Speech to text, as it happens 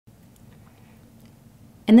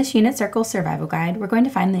In this unit circle survival guide, we're going to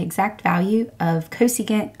find the exact value of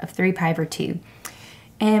cosecant of 3 pi over 2.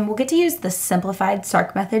 And we'll get to use the simplified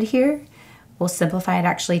S.A.R.C method here. We'll simplify it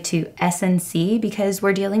actually to S and C because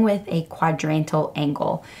we're dealing with a quadrantal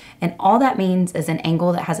angle. And all that means is an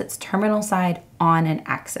angle that has its terminal side on an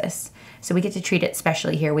axis. So we get to treat it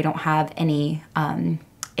specially here. We don't have any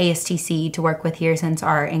ASTC to work with here since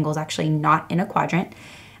our angle is actually not in a quadrant.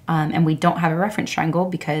 And we don't have a reference triangle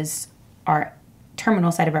because our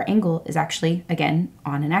terminal side of our angle is actually, again,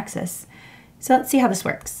 on an axis. So let's see how this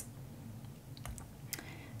works.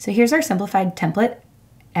 So here's our simplified template.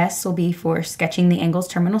 S will be for sketching the angle's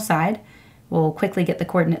terminal side. We'll quickly get the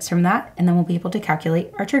coordinates from that, and then we'll be able to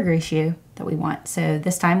calculate our trig ratio that we want. So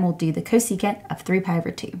this time we'll do the cosecant of 3 pi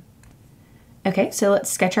over 2. Okay, so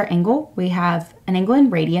let's sketch our angle. We have an angle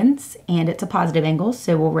in radians, and it's a positive angle,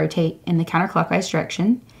 so we'll rotate in the counterclockwise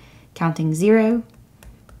direction, counting 0,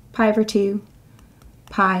 pi over 2,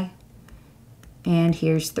 pi, and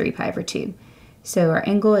here's 3 pi over 2. So our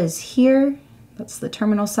angle is here. That's the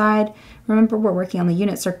terminal side. Remember, we're working on the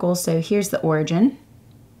unit circle, so here's the origin.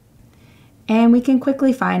 And we can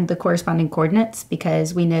quickly find the corresponding coordinates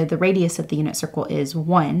because we know the radius of the unit circle is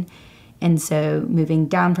 1. And so moving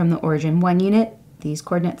down from the origin 1 unit, these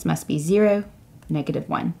coordinates must be 0,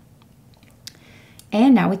 -1.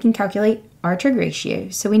 And now we can calculate our trig ratio.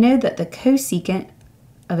 So we know that the cosecant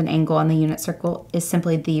of an angle on the unit circle is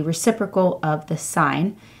simply the reciprocal of the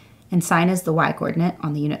sine, and sine is the y coordinate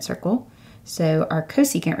on the unit circle. So our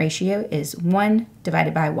cosecant ratio is 1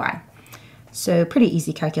 divided by y. So pretty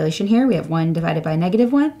easy calculation here. We have 1 divided by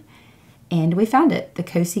 -1, and we found it. The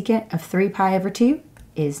cosecant of 3 pi over 2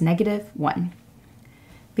 is -1.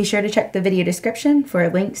 Be sure to check the video description for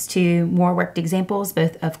links to more worked examples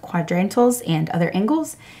both of quadrantals and other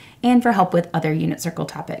angles, and for help with other unit circle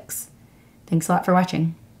topics. Thanks a lot for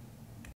watching.